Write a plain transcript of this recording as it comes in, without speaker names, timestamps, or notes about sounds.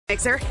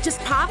Mixer, just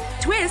pop,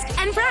 twist,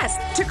 and press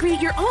to create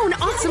your own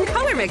awesome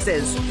color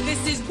mixes.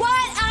 This is what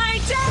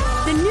I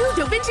do! The new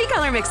Da Vinci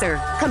Color Mixer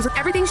comes with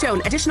everything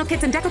shown, additional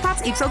kits and deco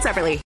pops, each sold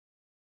separately.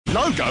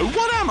 Logo,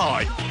 what am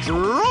I?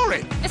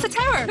 Drawing. It's a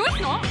tower. No, it's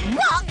not.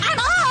 What am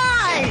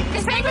I?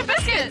 It's made with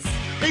biscuits.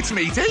 It's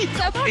meaty.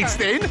 So burger. It's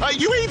thin.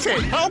 You eat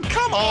it. Oh,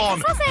 come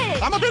on.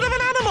 Sausage. I'm a bit of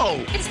an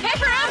animal. It's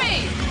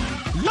pepperoni.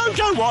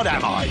 Logo, what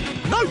am I?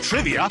 No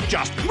trivia,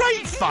 just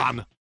great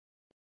fun.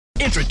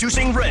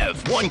 Introducing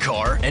Rev. One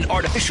car, an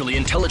artificially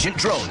intelligent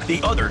drone.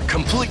 The other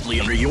completely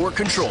under your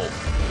control.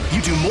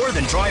 You do more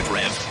than drive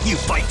Rev. You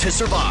fight to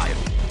survive.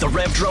 The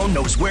Rev drone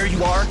knows where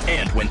you are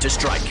and when to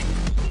strike.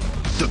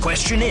 The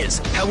question is,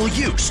 how will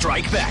you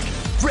strike back?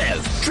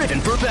 Rev,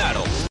 driven for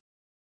battle.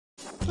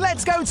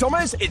 Let's go,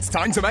 Thomas. It's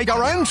time to make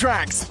our own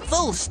tracks.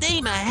 Full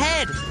steam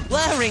ahead.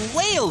 Whirring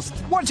wheels.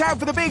 Watch out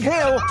for the big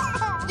hill.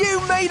 You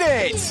made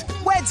it.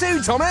 Where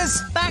to,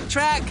 Thomas?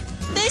 Backtrack.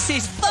 This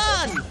is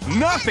fun.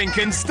 Nothing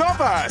can stop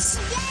us.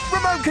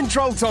 Remote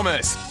control,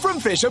 Thomas, from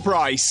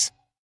Fisher-Price.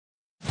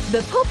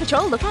 The Paw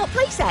Patrol Lookout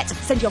playset.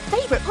 Send your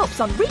favourite pups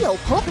on real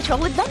Paw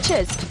Patrol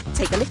adventures.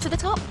 Take the lift to the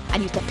top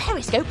and use the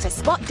periscope to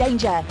spot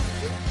danger.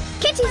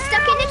 Kitty's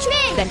stuck in a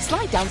tree. Then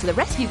slide down to the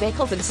rescue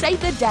vehicles and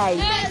save the day.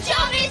 No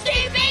job is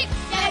too big,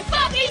 no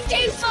pup is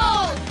too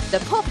small. The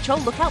Paw Patrol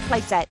Lookout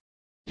playset.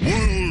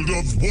 World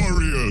of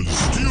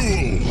Warriors,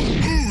 duel!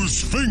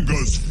 Whose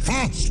finger's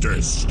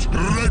fastest?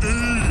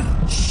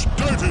 Ready,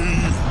 steady,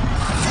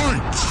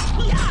 fight!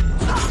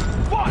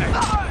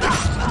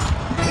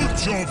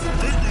 Put your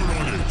finger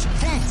on it,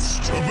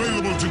 fast!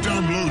 Available to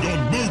download on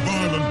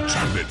mobile and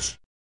tablet.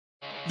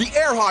 The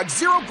AirHog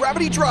Zero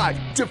Gravity Drive.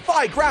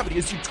 Defy gravity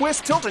as you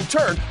twist, tilt, and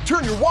turn.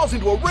 Turn your walls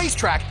into a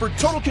racetrack for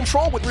total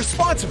control with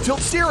responsive tilt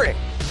steering.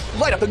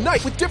 Light up the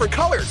night with different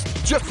colors.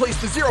 Just place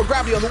the zero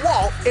gravity on the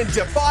wall and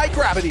defy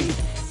gravity.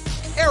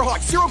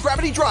 AirHog Zero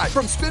Gravity Drive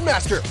from Spin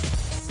Master.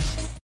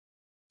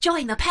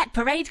 Join the Pet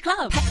Parade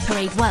Club. Pet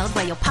Parade World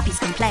where your puppies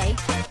can play.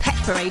 Pet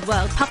Parade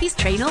World puppies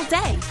train all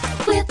day.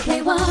 With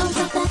Play World,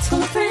 that's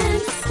full of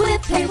friends.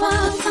 With Play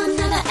World, fun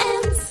never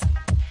ends.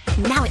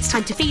 Now it's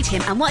time to feed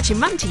him and watch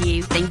him run to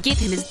you. Then give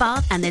him his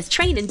bath and there's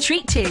train and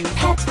treat too.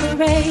 Pet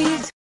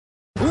Parade.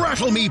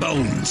 Rattle me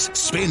bones!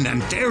 Spin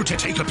and dare to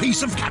take a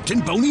piece of Captain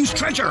Boney's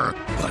treasure!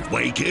 But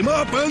wake him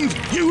up and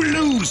you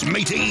lose,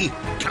 matey!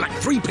 Collect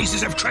 3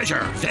 pieces of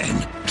treasure,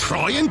 then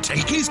try and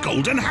take his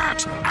golden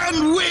hat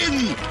and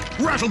win!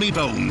 Rattle me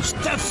bones,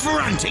 the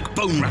frantic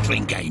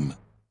bone-rattling game.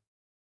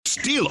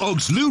 Steal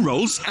Og's loo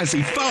rolls as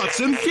he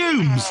farts and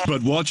fumes.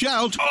 But watch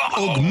out,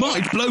 Og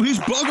might blow his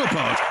bog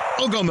apart.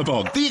 Og on the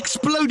Bog, the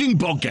exploding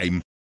bog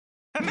game.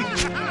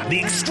 The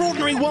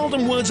extraordinary world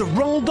and words of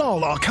Roald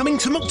Dahl are coming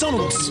to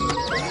McDonald's.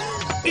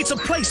 It's a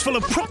place full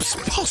of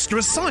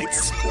preposterous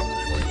sights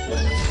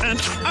and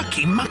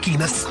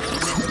ucky-muckiness,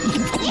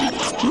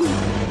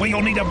 where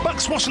you'll need a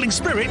buck-swashling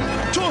spirit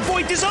to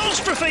avoid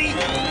disastrophe.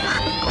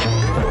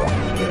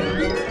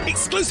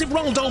 Exclusive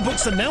Roald Dahl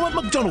books are now at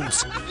McDonald's.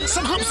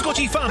 Some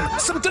hopscotchy fun,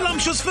 some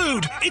delumptious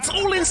food. It's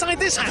all inside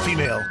this Happy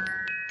Meal.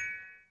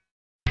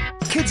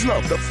 Kids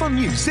love the fun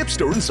new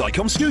Zipster and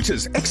Zycom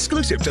scooters,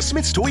 exclusive to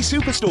Smith's Toy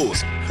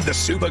Superstores. The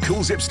super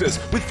cool Zipsters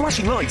with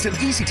flashing lights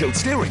and easy tilt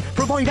steering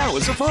provide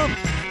hours of fun.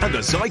 And the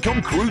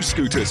Zycom Cruise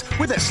scooters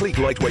with their sleek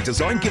lightweight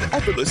design give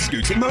effortless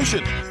scooting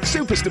motion.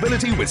 Super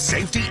stability with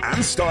safety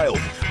and style.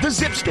 The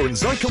Zipster and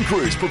Zycom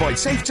Cruise provide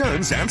safe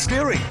turns and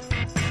steering.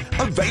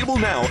 Available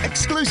now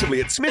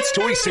exclusively at Smith's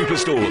Toy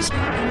Superstores,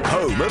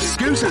 home of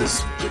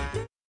scooters.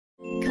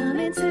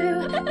 Coming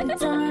to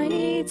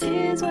Tiny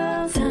Tears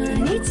World.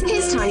 Tiny Tears.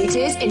 Here's Tiny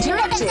Tears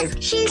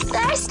Interactive. She's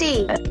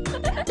thirsty.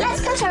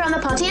 Let's put her on the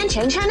potty and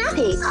change her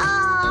nappy.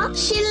 Aww,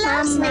 she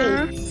loves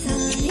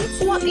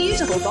me. What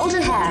beautiful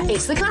golden hair.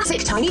 It's the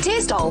classic Tiny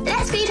Tears doll.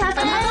 Let's feed her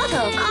from her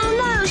bottle.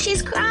 Oh no,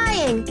 she's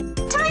crying.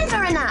 Time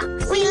for a nap.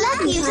 We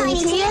love you, Tiny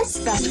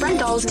Tears. Best friend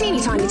dolls,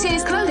 teeny Tiny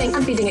Tears, clothing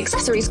and feeding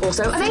accessories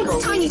also available.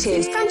 Tiny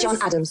Tears from John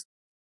Adams.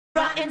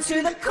 Right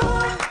into the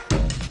core.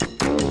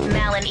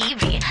 Mal and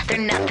Evie, they're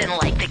nothing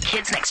like the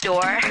kids next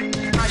door.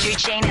 Audrey,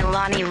 Jane, and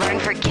Lonnie learn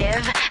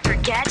forgive,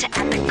 forget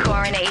at the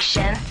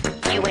coronation.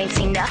 You ain't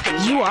seen nothing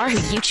yet. You are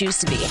who you choose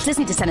to be.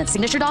 Disney Descendants,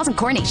 Signature Dolls, and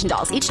Coronation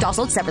Dolls. Each doll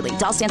sold separately.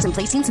 Doll stands and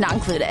play scenes not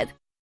included.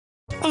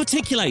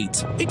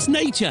 Articulate. It's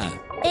nature.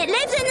 It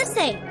lives in the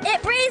sea.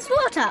 It breathes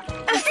water.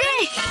 A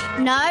fish.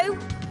 No.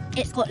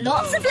 It's got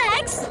lots of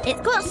legs.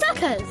 It's got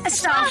suckers. A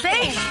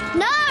starfish.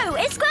 No,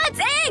 it's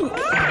squirting.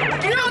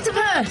 An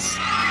octopus.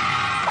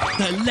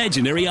 The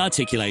legendary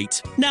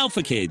Articulate. Now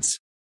for kids.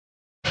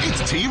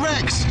 It's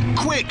T-Rex!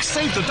 Quick,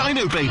 save the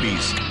Dino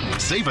Babies!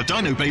 Save a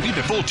Dino Baby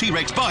before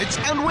T-Rex bites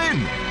and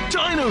win!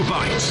 Dino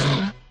Bites!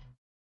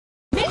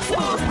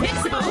 Mixables,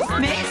 mixables,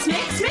 mix,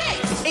 mix,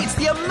 mix! It's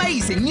the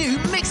amazing new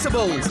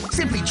Mixables!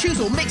 Simply choose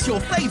or mix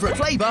your favourite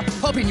flavour,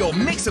 pop in your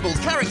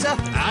Mixables character,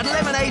 add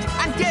lemonade,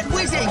 and get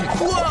whizzing!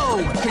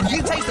 Whoa! Can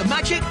you taste the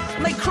magic?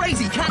 Make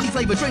crazy candy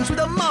flavoured drinks with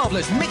a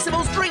marvellous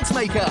Mixables drinks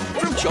maker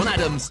from John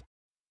Adams.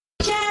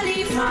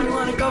 Jelly fun.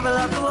 Wanna gobble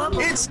up the wobble?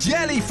 It's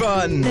jelly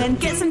fun! Then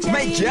get some jelly.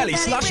 Make jelly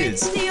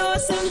slushes. The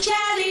awesome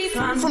jelly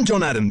fun. From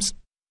John Adams.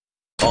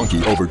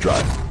 Donkey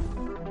Overdrive.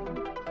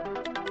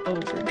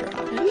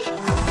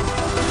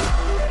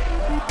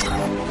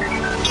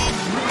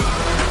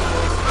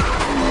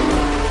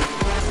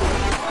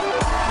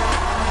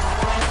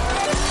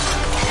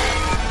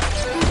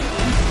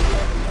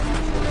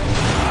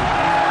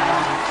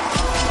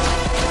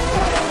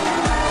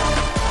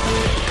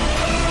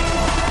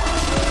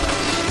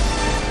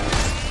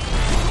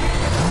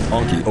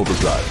 Donkey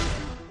Overdrive.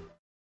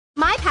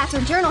 My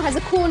password journal has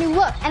a cool new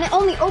look, and it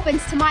only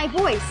opens to my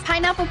voice.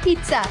 Pineapple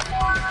pizza.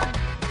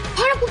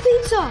 Pineapple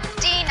pizza.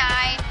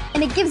 D9.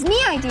 And it gives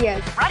me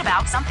ideas. Write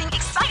about something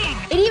exciting.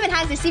 It even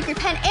has a secret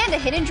pen and a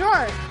hidden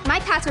drawer. My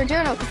password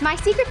journal, because my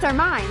secrets are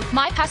mine.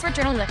 My password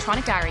journal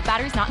electronic diary.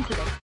 Batteries not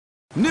included.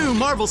 New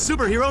Marvel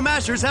superhero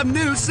mashers have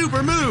new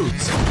super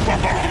moves.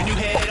 Your new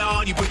head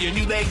on, you put your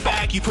new leg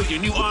back, you put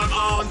your new arm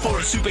on for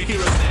a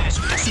superhero smash.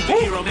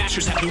 Superhero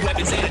mashers have new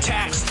weapons and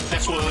attacks.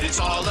 That's what it's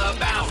all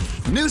about.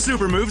 New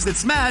super moves that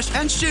smash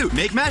and shoot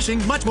make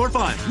mashing much more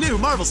fun. New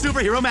Marvel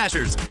superhero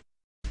mashers.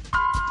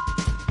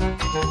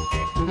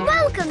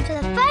 Welcome to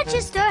the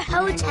Furchester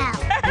Hotel.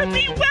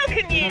 We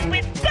welcome you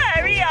with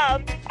furry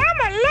arms.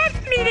 Elmo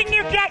loves meeting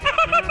you guys.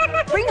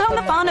 Bring home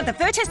the fun of the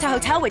Furchester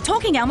Hotel with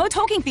Talking Elmo,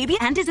 Talking Phoebe,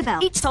 and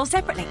Isabel, each sold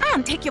separately.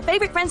 And take your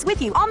favourite friends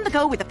with you on the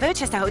go with the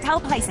Furchester Hotel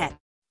playset.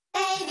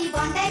 Baby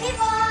born, baby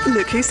born.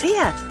 Look who's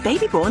here,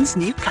 Babyborn's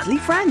new cuddly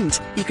friend.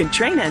 You can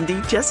train Andy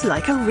just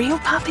like a real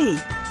puppy.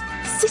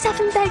 Sit up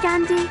and beg,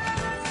 Andy.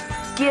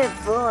 Good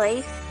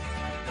boy.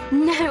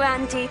 No,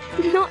 Andy,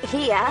 not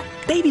here.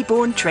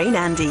 Babyborn Train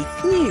Andy,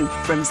 new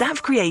from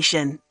Zav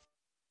Creation.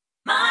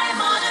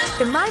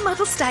 The My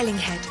Model Styling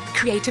Head.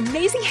 Create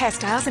amazing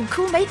hairstyles and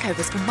cool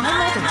makeovers for My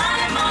Model.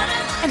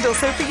 And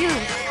also for you.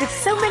 With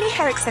so many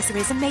hair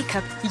accessories and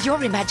makeup,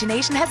 your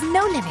imagination has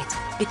no limit.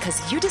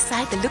 Because you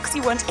decide the looks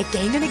you want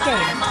again and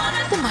again.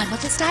 The My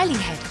Model Styling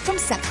Head from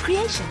Zav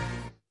Creation.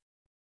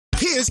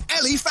 Here's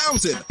Ellie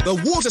Fountain, the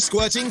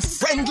water-squirting,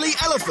 friendly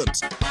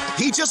elephant.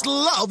 He just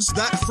loves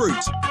that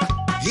fruit.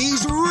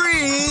 He's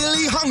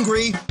really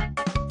hungry.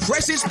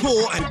 Press his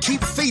paw and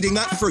keep feeding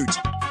that fruit.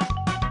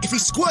 If he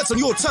squirts on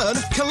your turn,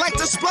 collect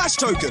a splash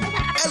token.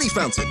 Ellie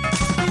Fountain,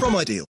 from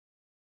Ideal.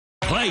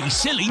 Play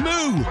Silly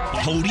Moo.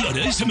 Hold the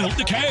udders to milk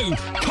the cow.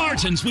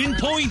 Cartons win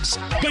points.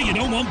 But you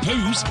don't want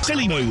poos.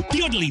 Silly Moo,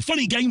 the utterly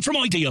funny game from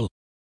Ideal.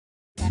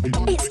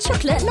 It's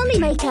Chocolate Lolly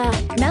Maker.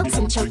 Melt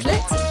some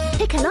chocolate.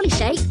 Pick a lolly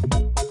shape.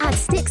 Add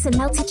sticks and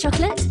melted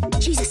chocolate.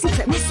 Choose a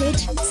secret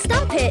message.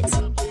 Stamp it.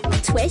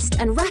 Twist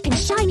and wrap in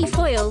shiny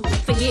foil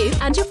for you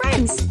and your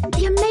friends.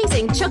 The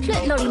amazing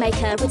Chocolate Lolly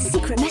Maker with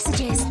secret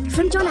messages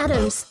from John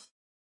Adams.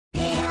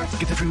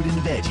 Get the fruit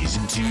and veggies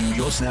into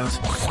your snout.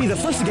 Be the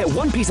first to get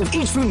one piece of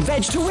each fruit and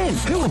veg to win.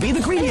 Who will be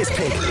the greediest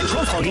pig?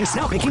 Troll-hogging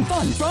snout-picking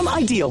fun from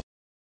Ideal.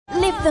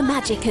 Live the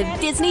magic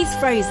of Disney's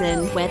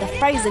Frozen. Wear the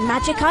Frozen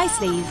Magic Eye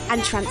Sleeve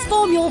and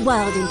transform your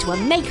world into a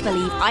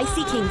make-believe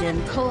icy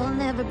kingdom. Cold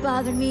never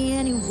bothered me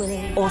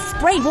anyway. Or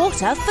spray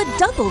water for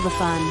double the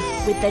fun.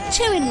 With the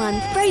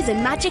 2-in-1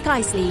 Frozen Magic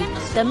Eye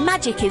Sleeve, the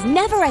magic is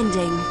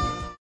never-ending.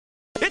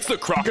 It's the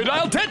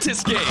Crocodile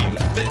Dentist game!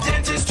 The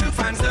dentist who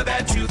finds the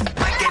bad tooth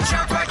might get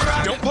chopped by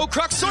Croc. Don't poke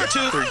Croc's sore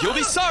tooth or you'll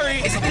be sorry.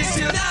 Is it this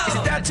tooth? No. Is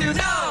it that tooth?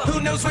 No.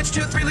 Who knows which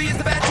tooth really is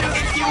the bad tooth?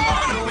 If you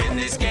want to win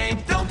this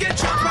game, don't get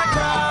chopped by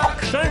Croc.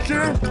 Thank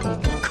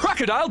you.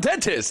 Crocodile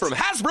Dentist from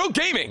Hasbro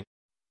Gaming.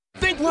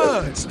 Think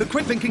words, the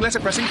quick thinking letter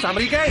pressing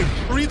family game.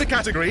 Read the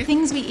category.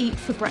 Things we eat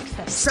for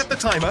breakfast. Set the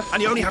timer,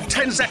 and you only have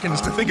 10 seconds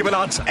to think of an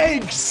answer.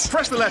 Eggs!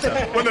 Press the letter.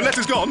 When the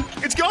letter's gone,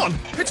 it's gone.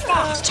 It's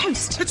fast.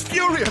 Toast. It's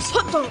furious.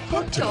 Hot dog.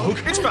 Hot dog.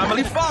 It's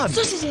family fun.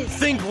 Sausages.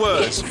 Think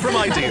words from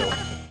Ideal.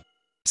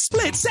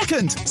 Split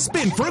second.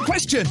 Spin for a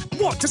question.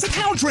 What does a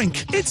cow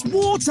drink? It's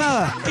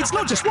water. It's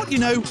not just what you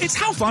know, it's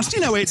how fast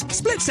you know it.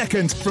 Split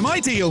second from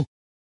Ideal.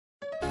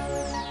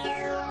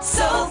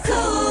 So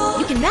cool.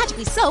 You can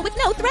magically sew with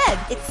no thread.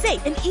 It's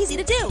safe and easy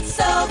to do.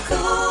 So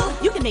cool.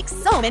 You can make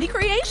so many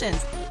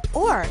creations.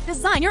 Or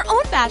design your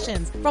own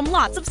fashions from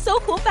lots of so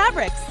cool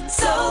fabrics.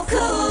 So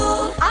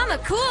cool. I'm a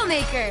cool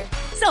maker.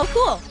 So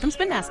cool from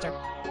Spin Master.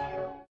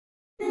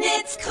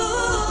 Knit's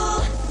cool.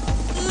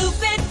 Loop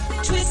it,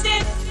 twist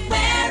it,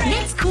 wear it.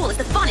 Knit's cool is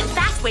the fun and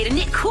fast way to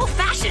knit cool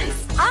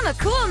fashions. I'm a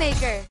cool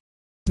maker.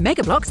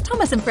 Mega Bloks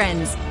Thomas &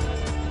 Friends.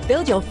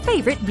 Build your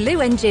favourite blue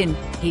engine.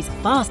 He's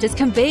fast as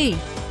can be.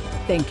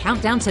 Then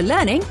count down to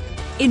learning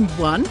in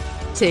 1,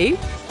 2,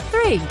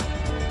 3.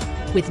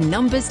 With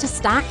numbers to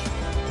stack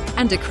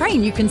and a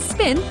crane you can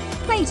spin,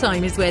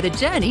 playtime is where the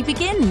journey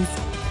begins.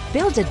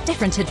 Build a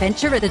different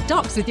adventure at the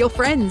docks with your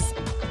friends.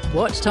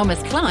 Watch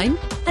Thomas climb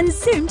and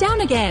zoom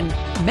down again.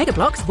 Mega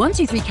Bloks 1,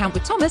 2, 3 count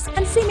with Thomas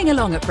and zooming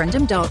along at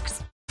Brendam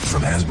Docks.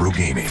 From Hasbro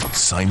Gaming,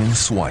 Simon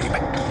Swipe.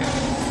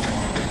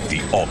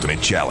 The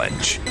ultimate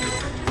challenge.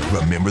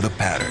 Remember the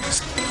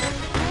patterns.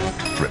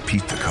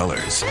 Repeat the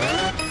colors.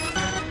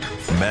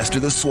 Master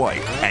the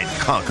swipe and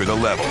conquer the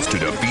levels to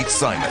defeat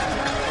Simon.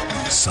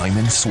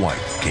 Simon Swipe.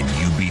 Can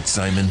you beat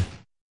Simon?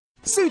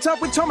 Suit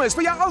up with Thomas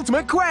for your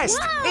ultimate quest!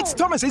 Wow. It's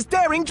Thomas's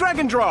daring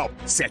dragon drop!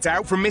 Set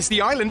out from Misty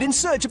Island in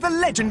search of the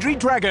legendary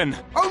dragon!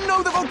 Oh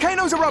no, the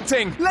volcano's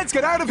erupting! Let's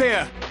get out of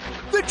here!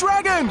 The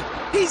dragon!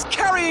 He's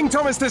carrying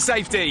Thomas to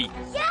safety!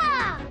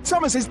 Yeah!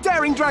 Thomas's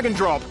daring dragon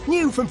drop,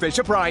 new from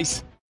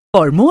Fisher-Price.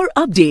 For more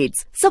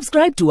updates,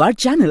 subscribe to our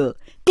channel,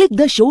 click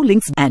the show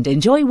links and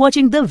enjoy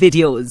watching the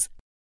videos.